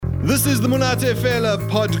This is the Monate Fela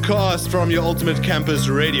podcast from your ultimate campus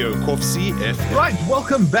radio, Kovsie FM. Right,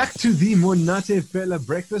 welcome back to the Monate Fela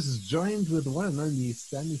Breakfast, joined with one and only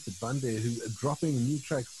Stanley Sibande, who's dropping a new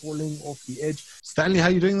track, Falling Off the Edge. Stanley, how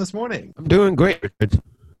are you doing this morning? I'm doing great, Richard.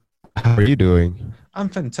 How are you doing? I'm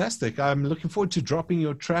fantastic. I'm looking forward to dropping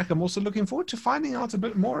your track. I'm also looking forward to finding out a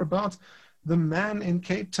bit more about the man in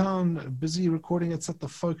Cape Town, busy recording it, Set the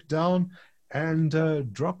Folk Down,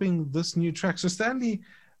 and dropping this new track. So Stanley,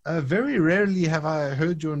 very rarely have I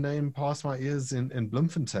heard your name pass my ears in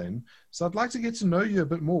Bloemfontein. So I'd like to get to know you a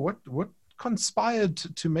bit more. What conspired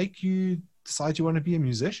to make you decide you want to be a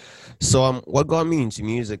musician? So what got me into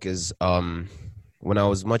music is when I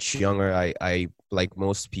was much younger, I like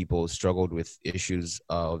most people, struggled with issues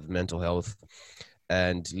of mental health.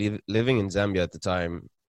 And living in Zambia at the time,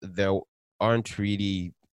 there aren't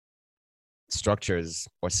really structures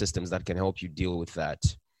or systems that can help you deal with that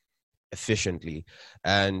efficiently.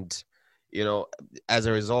 And as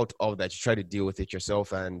a result of that, you try to deal with it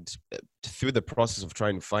yourself. And through the process of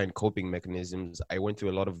trying to find coping mechanisms, I went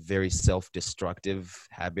through a lot of very self-destructive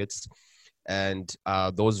habits, and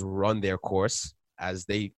those run their course as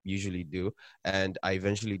they usually do. And I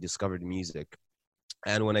eventually discovered music.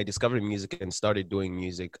 And when I discovered music and started doing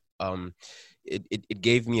music, it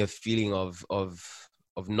gave me a feeling of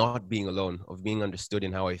not being alone, of being understood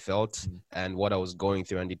in how I felt and what I was going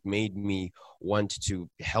through. And it made me want to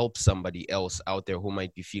help somebody else out there who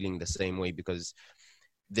might be feeling the same way, because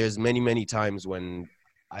there's many times when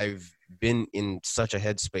I've been in such a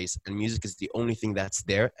headspace and music is the only thing that's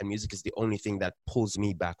there, and music is the only thing that pulls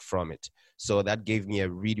me back from it. So that gave me a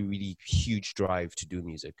really huge drive to do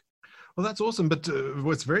music. Well, that's awesome. But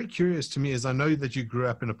what's very curious to me is I know that you grew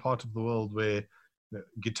up in a part of the world where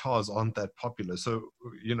guitars aren't that popular. So,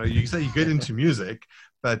 you say you get into music,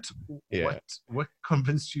 but yeah. What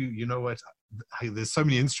convinced you, there's so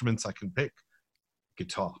many instruments I can pick?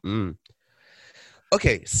 Guitar.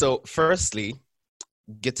 Okay, so firstly,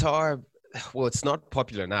 guitar, well, it's not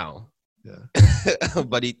popular now. Yeah.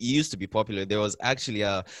 But it used to be popular. There was actually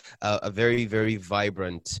a very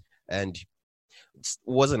vibrant, and it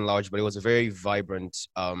wasn't large, but it was a very vibrant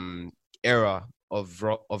era of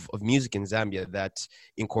music in Zambia that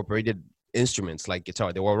incorporated instruments like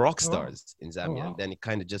guitar. There were rock stars in Zambia, and then it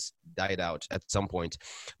kind of just died out at some point.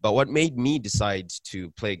 But what made me decide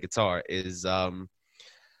to play guitar is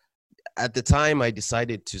at the time I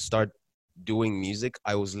decided to start doing music,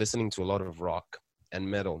 I was listening to a lot of rock and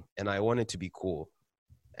metal, and I wanted to be cool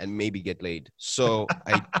and maybe get laid. So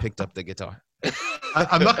I picked up the guitar.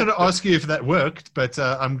 I'm not going to ask you if that worked, but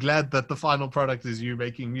I'm glad that the final product is you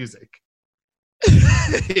making music.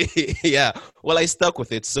 Yeah, well, I stuck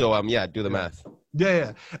with it, so do the math.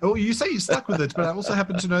 Yeah. Well, you say you stuck with it, but I also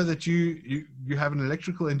happen to know that you have an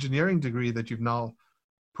electrical engineering degree that you've now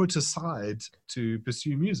put aside to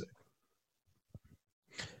pursue music.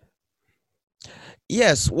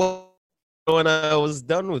 Yes, well, when I was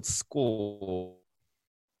done with school,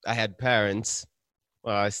 I had parents.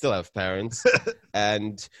 Well, I still have parents,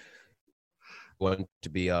 and want to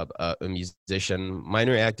be a musician. Mine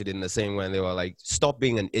reacted in the same way. They were like, stop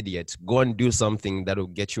being an idiot, go and do something that will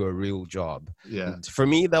get you a real job. Yeah. And for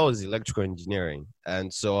me, that was electrical engineering.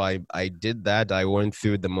 And so I did that. I went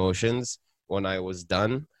through the motions. When I was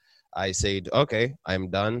done, I said, okay, I'm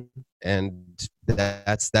done. And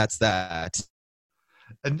that's that.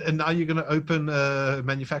 And now you're going to open a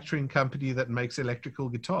manufacturing company that makes electrical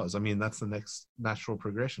guitars. I mean, that's the next natural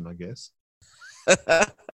progression, I guess.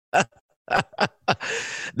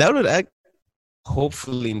 That would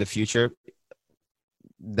hopefully in the future,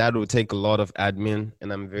 that would take a lot of admin,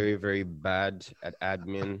 and I'm very bad at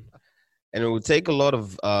admin, and it would take a lot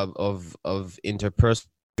of interpersonal.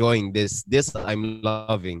 Enjoying this I'm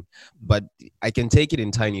loving, but I can take it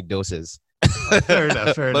in tiny doses. Fair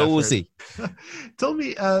enough. But we'll see. Tell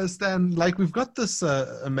me, Stan, like we've got this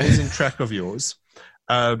amazing track of yours,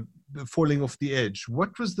 Falling Off the Edge.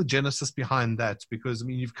 What was the genesis behind that? Because, I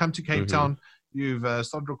mean, you've come to Cape Town, you've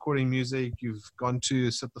started recording music, you've gone to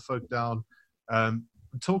Set the Folk Down.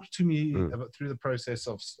 Talk to me about through the process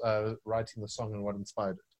of writing the song and what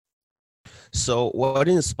inspired it. So what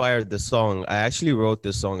inspired the song, I actually wrote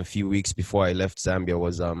this song a few weeks before I left Zambia,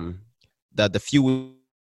 was that the few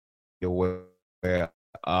were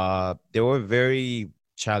they were very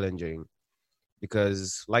challenging.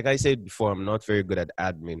 Because like I said before, I'm not very good at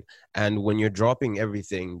admin. And when you're dropping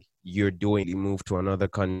everything you're doing, you move to another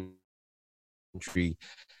country,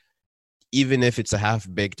 even if it's a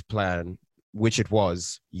half-baked plan, which it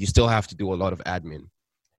was, you still have to do a lot of admin.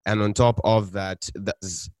 And on top of that,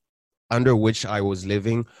 under which I was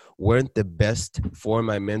living weren't the best for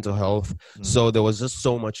my mental health. So there was just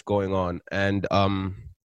so much going on. And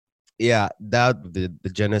yeah, that the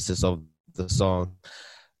genesis of the song.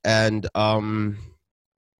 And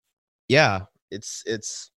yeah, it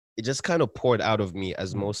just kind of poured out of me,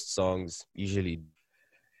 as most songs usually do.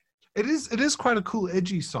 It is quite a cool,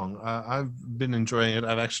 edgy song. I've been enjoying it.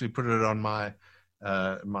 I've actually put it on my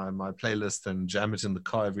my playlist and jam it in the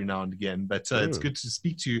car every now and again. But it's good to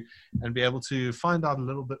speak to you and be able to find out a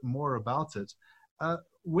little bit more about it.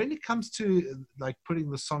 When it comes to like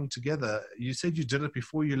putting the song together, you said you did it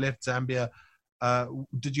before you left Zambia.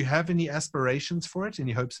 Did you have any aspirations for it?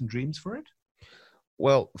 Any hopes and dreams for it?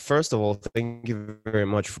 Well, first of all, thank you very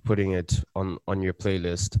much for putting it on your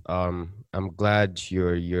playlist. I'm glad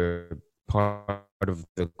you're part of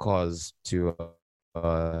the cause to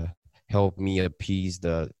help me appease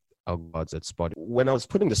the gods at Spotify. When I was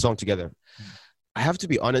putting the song together, I have to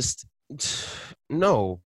be honest,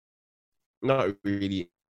 no, not really.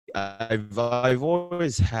 I've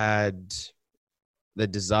always had the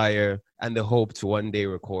desire and the hope to one day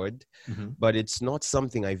record, but it's not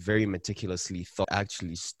something I very meticulously thought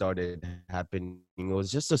actually started happening. It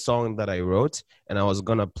was just a song that I wrote, and I was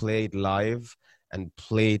gonna play it live and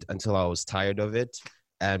play it until I was tired of it,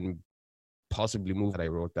 and possibly move that I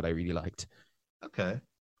wrote that I really liked. Okay.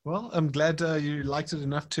 Well, I'm glad you liked it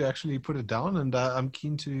enough to actually put it down, and I'm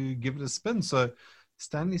keen to give it a spin. So,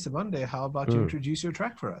 Stanley Sibande, how about you introduce your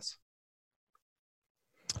track for us?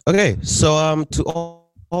 Okay, so to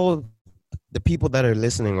all the people that are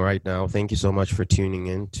listening right now, thank you so much for tuning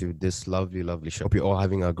in to this lovely, lovely show. Hope you're all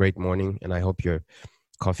having a great morning, and I hope your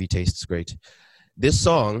coffee tastes great. This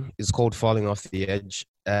song is called Falling Off the Edge,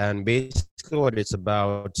 and basically what it's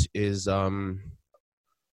about is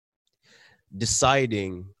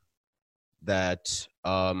deciding that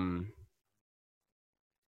I'm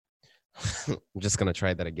just gonna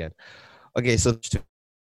try that again. Okay, so to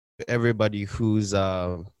everybody who's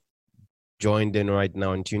joined in right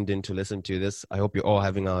now and tuned in to listen to this, I hope you're all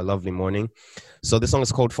having a lovely morning. So this song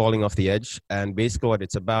is called Falling Off the Edge, and basically what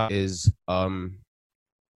it's about is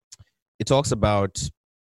it talks about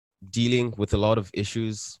dealing with a lot of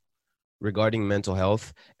issues regarding mental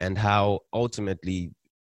health, and how ultimately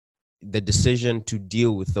the decision to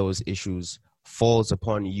deal with those issues falls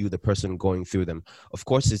upon you, the person going through them. Of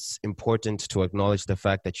course, it's important to acknowledge the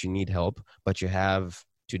fact that you need help, but you have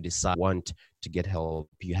to decide, want to get help.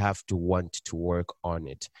 You have to want to work on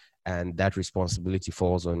it, and that responsibility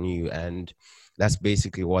falls on you. And that's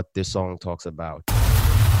basically what this song talks about.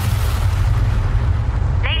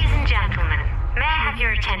 Ladies and gentlemen, may I have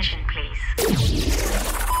your attention, please?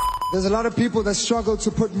 There's a lot of people that struggle to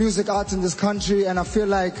put music out in this country, and I feel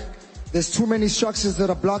like there's too many structures that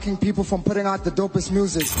are blocking people from putting out the dopest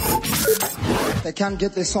music. They can't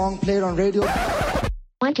get their song played on radio.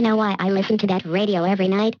 Want to know why I listen to that radio every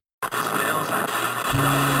night?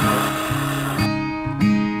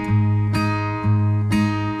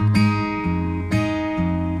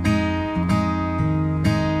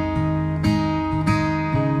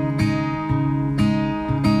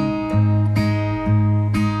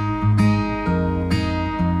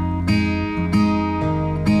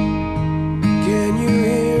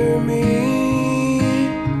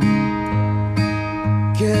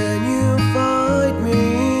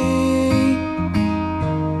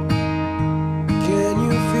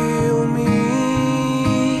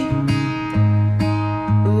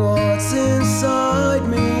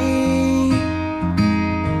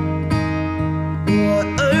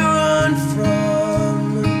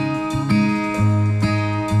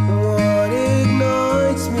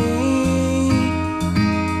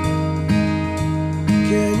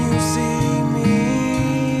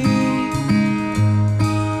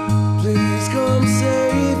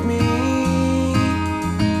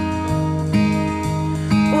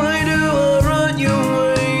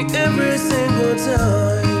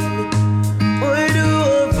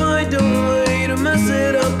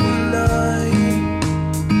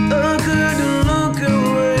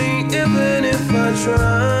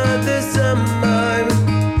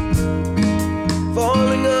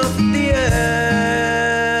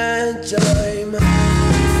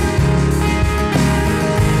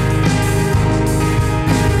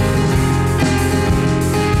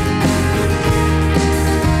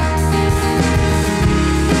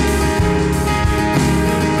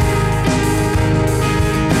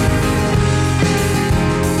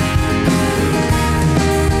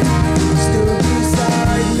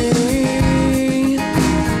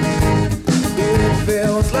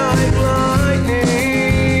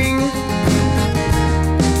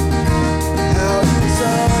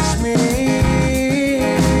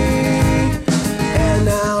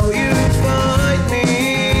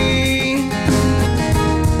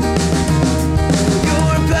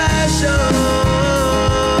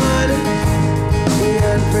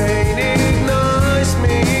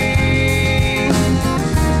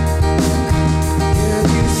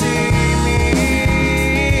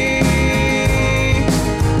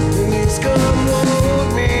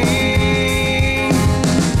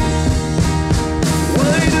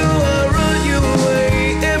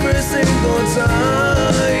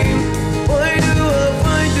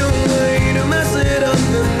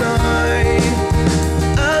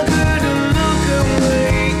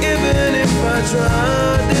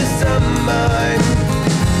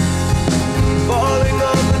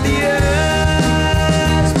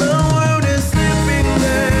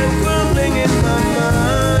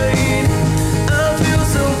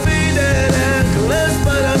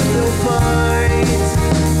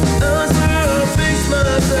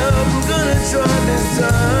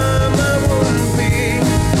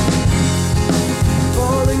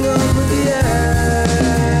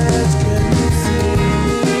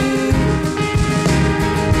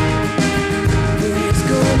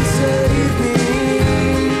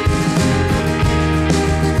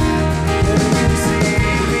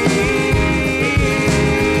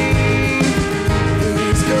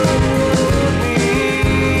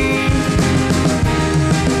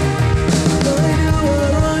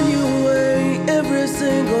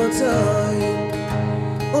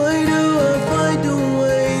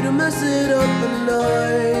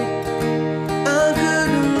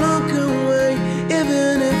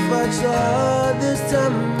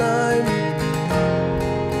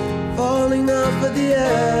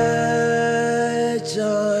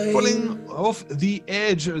 Off the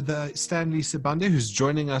edge, the Stanley Sibande, who's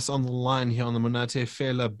joining us on the line here on the Monate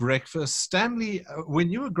Fela Breakfast. Stanley, when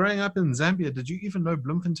you were growing up in Zambia, did you even know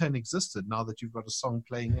Bloemfontein existed now that you've got a song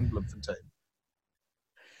playing in Bloemfontein?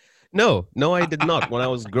 No, I did not. When I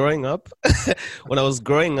was growing up,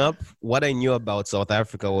 what I knew about South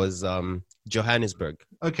Africa was Johannesburg.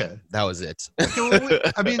 Okay. That was it. Okay, well,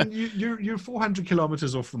 I mean, you're 400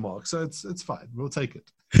 kilometers off the mark, so it's fine. We'll take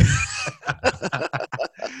it.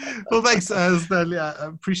 Well, thanks, Stanley. I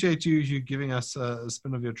appreciate you giving us a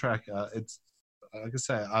spin of your track. It's like I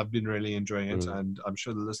say, I've been really enjoying it, and I'm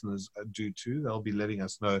sure the listeners do too. They'll be letting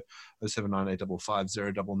us know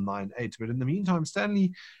 0798550998. But in the meantime,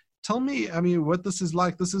 Stanley, tell me, I mean, what this is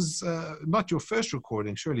like. This is not your first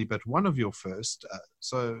recording, surely, but one of your first.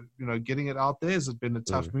 So, getting it out there, has it been a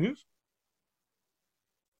tough move?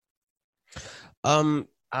 I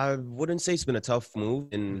wouldn't say it's been a tough move,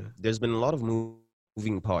 and there's been a lot of moving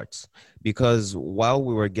parts, because while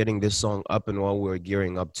we were getting this song up and while we were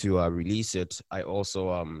gearing up to release it, I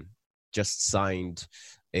also just signed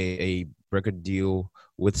a record deal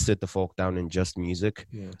with Sit the Folk Down and Just Music.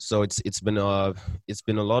 Yeah. So it's been a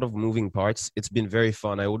lot of moving parts. It's been very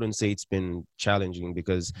fun. I wouldn't say it's been challenging,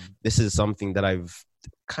 because this is something that I've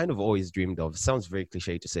kind of always dreamed of. It sounds very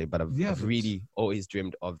cliche to say, but I've really always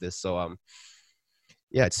dreamed of this. So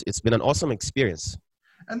yeah, it's been an awesome experience.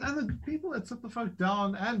 And the people that Sit the Folk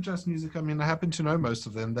Down and Just Music, I mean, I happen to know most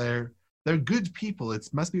of them. They're good people. It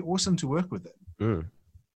must be awesome to work with them.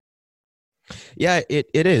 Yeah, it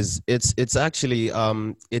is. It's actually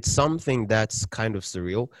it's something that's kind of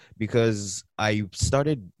surreal, because I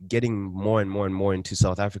started getting more and more and more into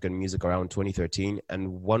South African music around 2013,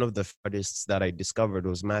 and one of the artists that I discovered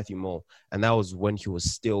was Matthew Mole, and that was when he was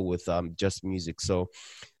still with Just Music. So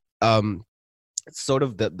sort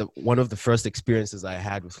of the one of the first experiences I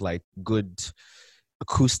had with like good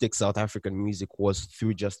acoustic South African music was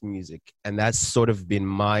through Just Music, and that's sort of been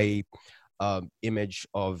my image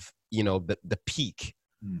of the peak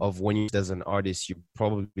of when you, as an artist, you're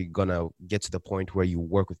probably gonna get to the point where you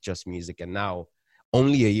work with Just Music. And now,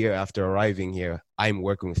 only a year after arriving here, I'm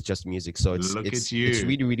working with Just Music. So it's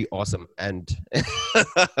really, really awesome. And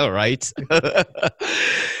right.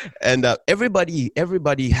 And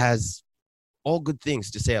everybody has all good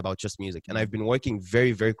things to say about Just Music. And I've been working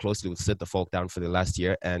very, very closely with Sit the Folk Down for the last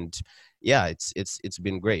year. And yeah, it's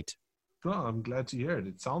been great. Well, I'm glad to hear it.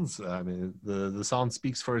 It sounds, I mean, the sound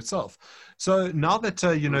speaks for itself. So now that,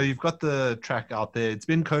 you've got the track out there, it's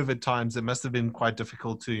been COVID times. It must have been quite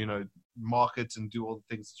difficult to, market and do all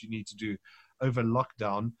the things that you need to do over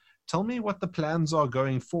lockdown. Tell me what the plans are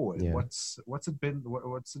going forward. Yeah. What's it been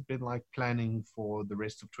like planning for the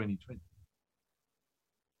rest of 2020?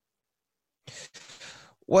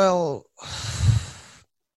 Well,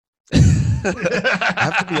 I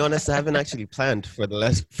have to be honest, I haven't actually planned for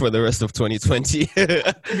the rest of 2020.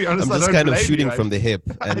 To be honest, I'm just kind of shooting from the hip.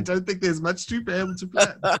 And I don't think there's much to be able to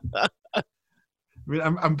plan. I mean,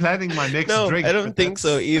 I'm planning my next drink. I don't think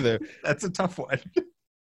so either. That's a tough one.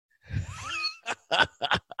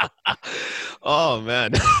 Oh,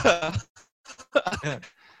 man. Yeah.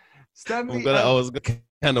 Stanley, I was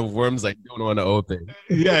kind of worms I don't want to open.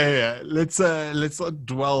 Yeah. Let's not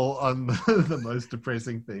dwell on the most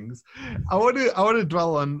depressing things. I want to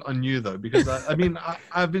dwell on you though, because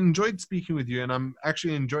I've enjoyed speaking with you, and I'm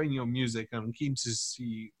actually enjoying your music, and I'm keen to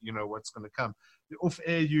see what's going to come. Off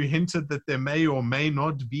air, you hinted that there may or may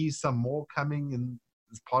not be some more coming in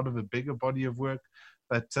as part of a bigger body of work.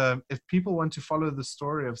 But if people want to follow the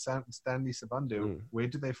story of Stanley Sibande, where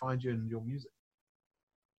do they find you in your music?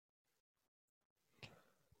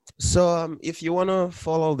 So if you want to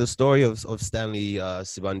follow the story of Stanley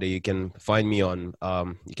Sibande, you can find me on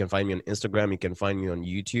Instagram, you can find me on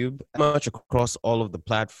YouTube, pretty much across all of the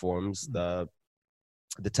platforms. The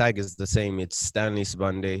tag is the same. It's Stanley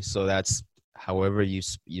Sibande. So that's however you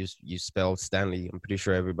spell Stanley. I'm pretty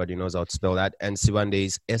sure everybody knows how to spell that. And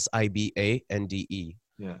Sibande is Sibande.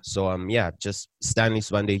 Yeah. So just Stanley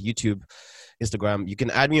Sibande, YouTube, Instagram. You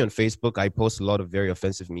can add me on Facebook. I post a lot of very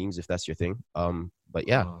offensive memes if that's your thing. But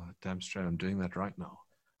yeah. Oh, damn straight, I'm doing that right now.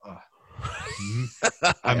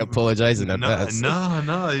 I apologize in advance.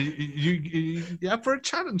 No. You're up for a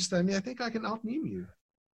challenge, Stanley. I think I can out-meme you.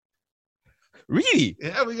 Really?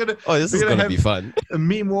 Yeah, we're gonna. Oh, this is gonna be fun.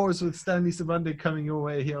 Meme wars with Stanley Sibande coming your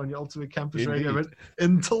way here on your Ultimate Campus Radio. But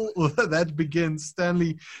until that begins,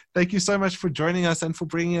 Stanley, thank you so much for joining us and for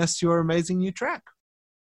bringing us your amazing new track.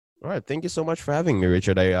 All right, thank you so much for having me,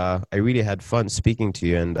 Richard. I really had fun speaking to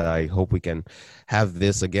you, and I hope we can have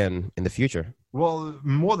this again in the future. Well,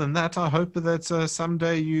 more than that, I hope that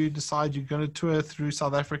someday you decide you're going to tour through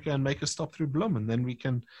South Africa and make a stop through Bloem, and then we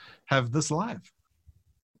can have this live.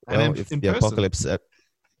 Well,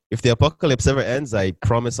 if the apocalypse ever ends, I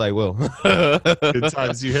promise I will. Good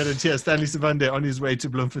times. You heard it here. Stanley Sivande on his way to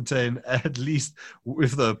Bloemfontein, at least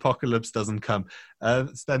if the apocalypse doesn't come.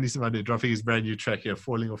 Stanley Sivande dropping his brand new track here,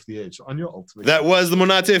 Falling Off the Edge, on your Ultimate. That was the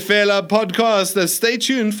Monate Fela podcast. Stay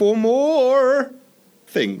tuned for more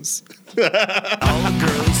things.